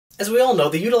As we all know,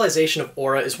 the utilization of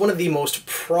aura is one of the most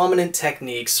prominent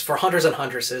techniques for hunters and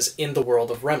huntresses in the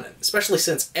world of Remnant, especially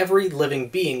since every living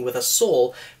being with a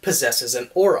soul possesses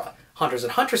an aura. Hunters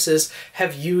and huntresses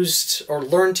have used or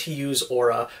learned to use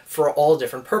aura for all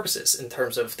different purposes, in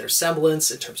terms of their semblance,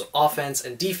 in terms of offense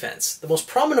and defense, the most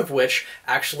prominent of which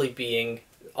actually being,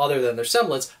 other than their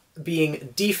semblance,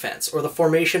 being defense, or the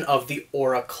formation of the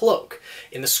Aura Cloak.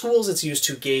 In the schools, it's used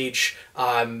to gauge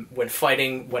when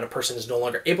fighting, when a person is no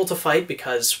longer able to fight,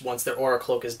 because once their Aura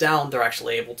Cloak is down, they're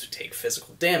actually able to take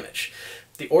physical damage.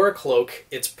 The Aura Cloak,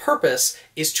 its purpose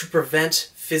is to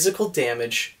prevent physical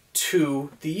damage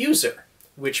to the user,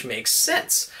 which makes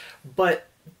sense. But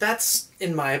that's,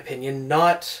 in my opinion,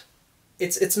 not...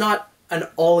 It's not an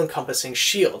all-encompassing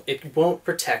shield. It won't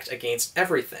protect against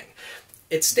everything.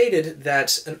 It's stated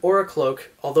that an Aura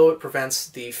Cloak, although it prevents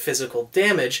the physical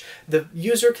damage, the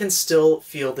user can still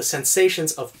feel the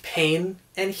sensations of pain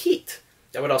and heat.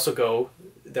 That would also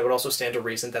stand to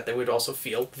reason that they would also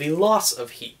feel the loss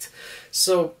of heat.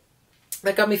 So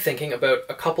that got me thinking about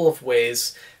a couple of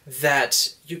ways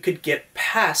that you could get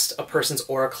past a person's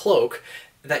Aura Cloak,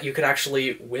 that you could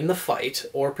actually win the fight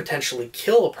or potentially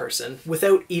kill a person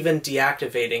without even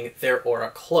deactivating their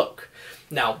Aura Cloak.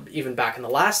 Now, even back in the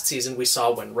last season, we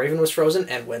saw when Raven was frozen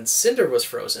and when Cinder was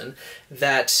frozen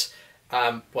that,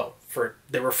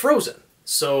 they were frozen.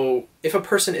 So if a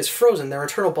person is frozen, their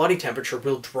internal body temperature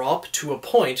will drop to a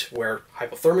point where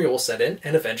hypothermia will set in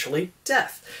and eventually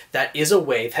death. That is a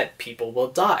way that people will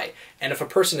die. And if a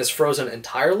person is frozen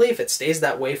entirely, if it stays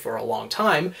that way for a long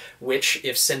time, which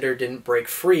if Cinder didn't break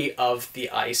free of the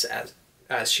ice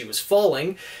as she was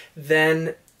falling,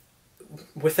 then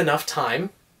with enough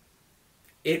time,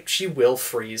 she will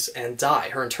freeze and die.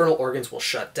 Her internal organs will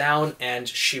shut down and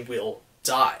she will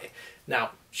die.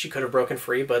 Now, she could have broken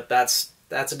free, but that's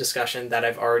a discussion that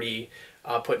I've already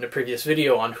put in a previous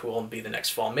video on who will be the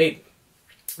next Fall Maiden.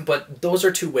 But those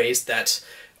are two ways that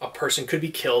a person could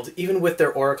be killed even with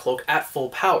their Aura Cloak at full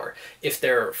power. If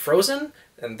they're frozen,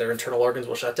 and their internal organs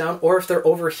will shut down, or if they're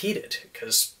overheated,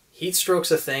 because heat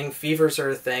stroke's a thing, fevers are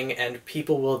a thing, and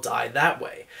people will die that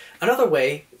way. Another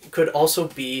way could also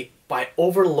be by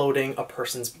overloading a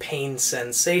person's pain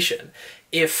sensation.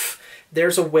 If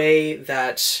there's a way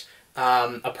that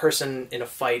a person in a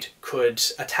fight could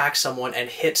attack someone and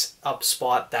hit a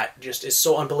spot that just is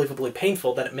so unbelievably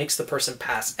painful that it makes the person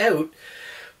pass out,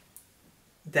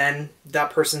 then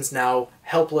that person's now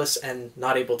helpless and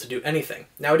not able to do anything.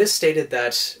 Now, it is stated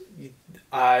that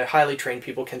highly trained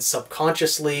people can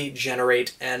subconsciously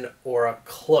generate an Aura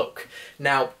Cloak.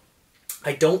 Now,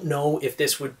 I don't know if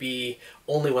this would be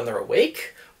only when they're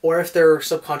awake, or if they're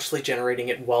subconsciously generating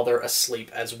it while they're asleep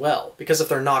as well. Because if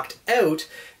they're knocked out,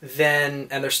 then,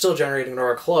 and they're still generating an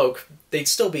Aura Cloak, they'd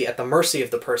still be at the mercy of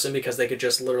the person, because they could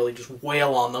just literally just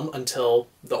wail on them until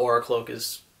the Aura Cloak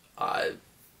is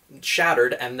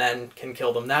shattered, and then can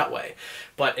kill them that way.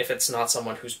 But if it's not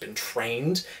someone who's been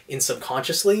trained in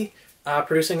subconsciously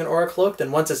producing an Aura Cloak,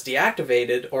 then once it's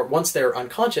deactivated, or once they're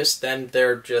unconscious, then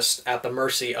they're just at the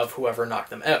mercy of whoever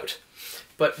knocked them out.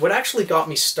 But what actually got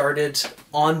me started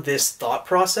on this thought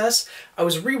process, I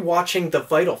was rewatching the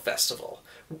Vital Festival,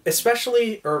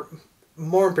 especially, or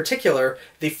more in particular,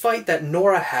 the fight that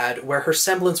Nora had where her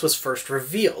semblance was first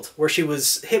revealed, where she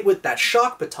was hit with that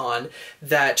shock baton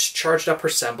that charged up her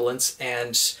semblance,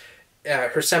 and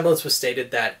her semblance was stated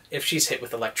that if she's hit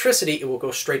with electricity, it will go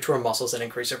straight to her muscles and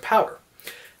increase her power.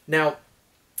 Now,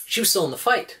 she was still in the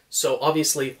fight, so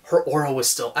obviously her aura was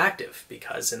still active,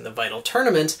 because in the Vital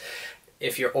Tournament,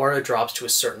 if your aura drops to a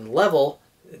certain level,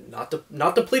 not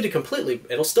depleted completely,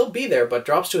 it'll still be there, but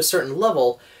drops to a certain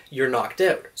level, you're knocked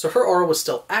out. So her aura was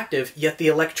still active, yet the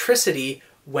electricity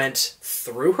went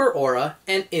through her aura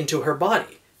and into her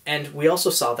body. And we also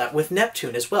saw that with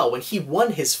Neptune as well. When he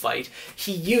won his fight,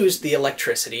 he used the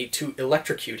electricity to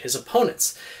electrocute his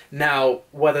opponents. Now,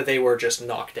 whether they were just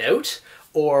knocked out,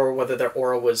 or whether their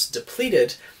aura was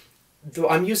depleted,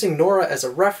 I'm using Nora as a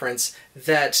reference,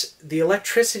 that the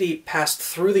electricity passed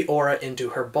through the aura into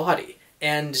her body.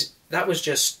 And that was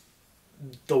just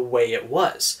the way it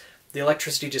was. The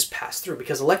electricity just passed through,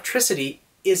 because electricity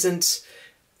isn't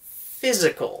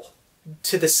physical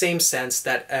to the same sense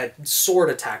that a sword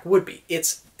attack would be.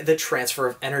 It's the transfer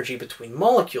of energy between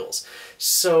molecules.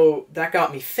 So that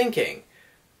got me thinking,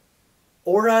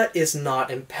 aura is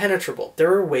not impenetrable.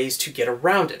 There are ways to get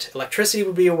around it. Electricity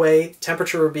would be a way,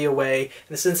 temperature would be a way,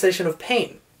 and the sensation of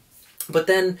pain. But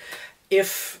then,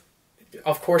 if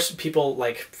of course, people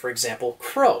like, for example,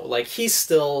 Crow, like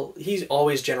he's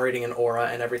always generating an aura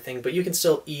and everything, but you can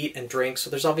still eat and drink, so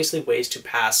there's obviously ways to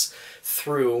pass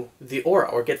through the aura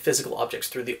or get physical objects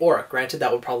through the aura. Granted,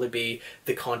 that would probably be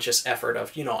the conscious effort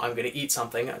of, you know, I'm going to eat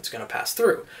something, it's going to pass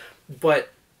through. But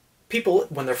people,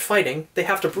 when they're fighting, they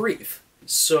have to breathe.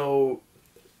 So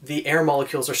the air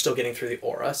molecules are still getting through the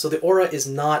aura. So the aura is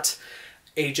not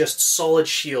a just solid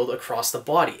shield across the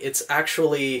body. It's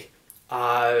actually,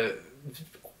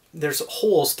 there's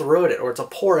holes throughout it, or it's a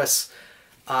porous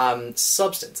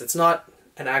substance. It's not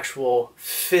an actual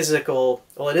physical,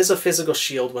 well, it is a physical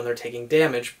shield when they're taking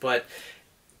damage, but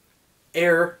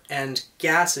air and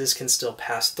gases can still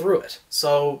pass through it.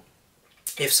 So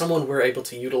if someone were able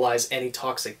to utilize any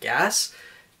toxic gas,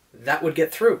 that would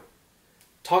get through.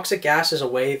 Toxic gas is a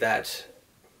way that,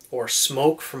 or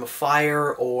smoke from a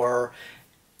fire, or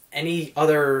any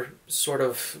other sort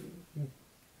of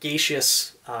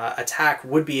gaseous attack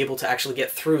would be able to actually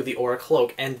get through the Aura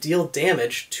Cloak and deal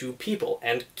damage to people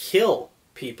and kill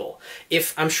people.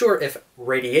 I'm sure if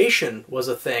radiation was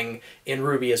a thing in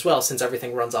RWBY as well, since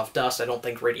everything runs off dust, I don't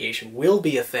think radiation will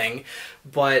be a thing,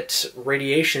 but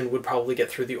radiation would probably get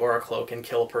through the Aura Cloak and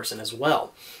kill a person as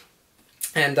well.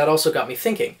 And that also got me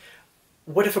thinking,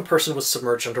 what if a person was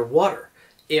submerged underwater?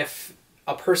 If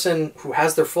a person who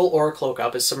has their full Aura Cloak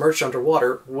up is submerged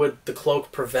underwater, would the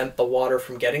cloak prevent the water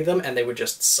from getting them and they would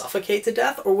just suffocate to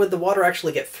death, or would the water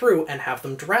actually get through and have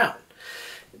them drown?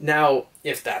 Now,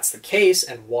 if that's the case,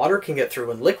 and water can get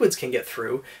through and liquids can get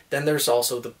through, then there's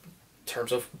also the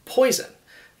terms of poison.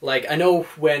 Like, I know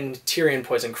when Tyrion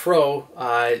poisoned Crow,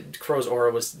 Crow's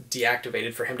aura was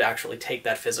deactivated for him to actually take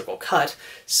that physical cut,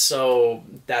 so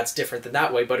that's different than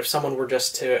that way. But if someone were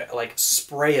just to, like,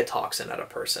 spray a toxin at a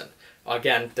person,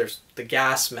 again, there's the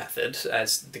gas method,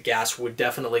 as the gas would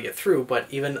definitely get through, but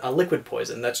even a liquid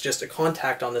poison, that's just a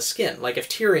contact on the skin. Like if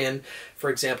Tyrion,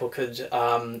 for example, could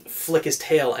flick his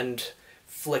tail and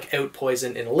flick out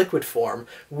poison in a liquid form,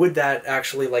 would that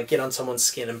actually like get on someone's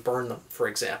skin and burn them, for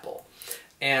example?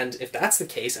 And if that's the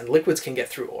case, and liquids can get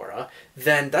through aura,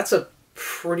 then that's a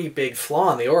pretty big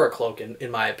flaw in the Aura Cloak,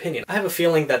 in my opinion. I have a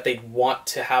feeling that they'd want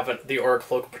to have the Aura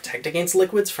Cloak protect against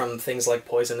liquids from things like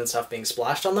poison and stuff being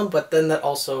splashed on them, but then that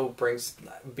also brings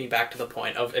me back to the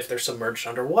point of if they're submerged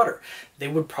underwater, they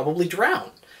would probably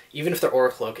drown, even if their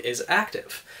Aura Cloak is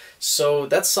active. So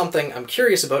that's something I'm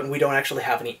curious about and we don't actually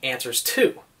have any answers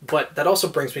to. But that also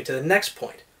brings me to the next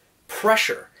point.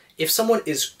 Pressure. If someone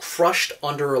is crushed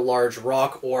under a large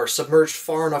rock or submerged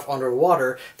far enough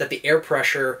underwater that the air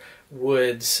pressure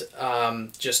would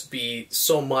just be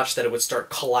so much that it would start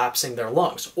collapsing their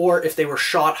lungs, or if they were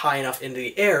shot high enough into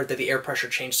the air that the air pressure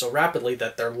changed so rapidly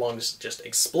that their lungs just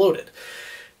exploded.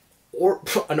 Or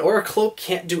an Aura Cloak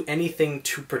can't do anything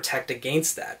to protect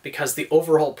against that, because the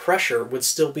overall pressure would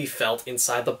still be felt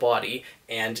inside the body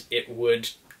and it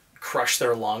would crush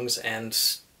their lungs and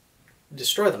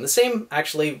destroy them. The same,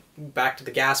 actually, back to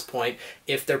the gas point,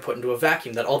 if they're put into a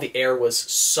vacuum, that all the air was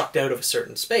sucked out of a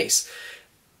certain space,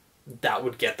 that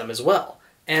would get them as well.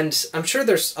 And I'm sure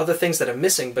there's other things that I'm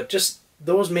missing, but just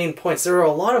those main points, there are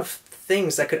a lot of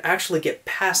things that could actually get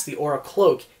past the Aura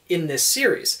Cloak in this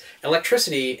series.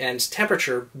 Electricity and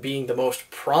temperature being the most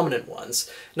prominent ones,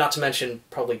 not to mention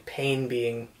probably pain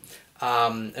being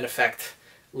an effect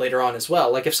later on as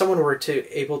well. Like if someone were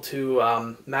able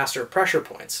to master pressure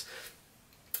points,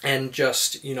 and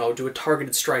just, you know, do a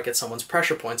targeted strike at someone's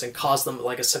pressure points and cause them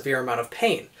like a severe amount of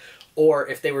pain. Or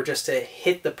if they were just to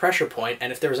hit the pressure point,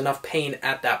 and if there was enough pain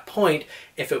at that point,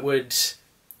 if it would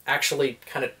actually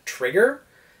kind of trigger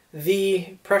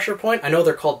the pressure point. I know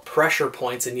they're called pressure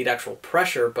points and need actual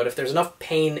pressure, but if there's enough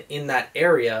pain in that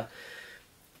area,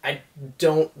 I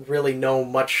don't really know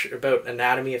much about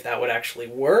anatomy if that would actually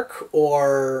work,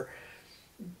 or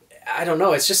I don't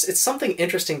know, it's something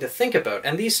interesting to think about.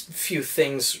 And these few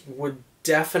things would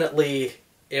definitely,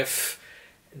 if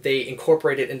they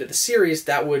incorporate it into the series,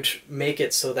 that would make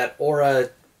it so that Aura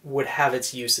would have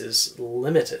its uses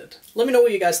limited. Let me know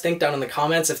what you guys think down in the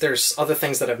comments, if there's other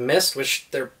things that I've missed, which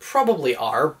there probably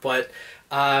are, but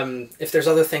if there's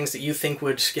other things that you think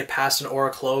would get past an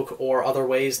Aura Cloak, or other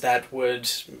ways that would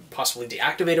possibly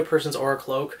deactivate a person's Aura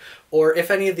Cloak, or if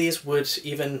any of these would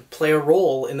even play a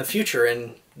role in the future,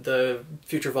 in the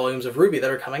future volumes of RWBY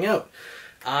that are coming out.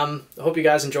 I hope you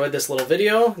guys enjoyed this little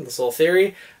video, this little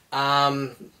theory. Let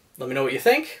me know what you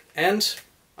think, and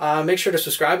make sure to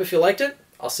subscribe if you liked it.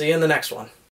 I'll see you in the next one.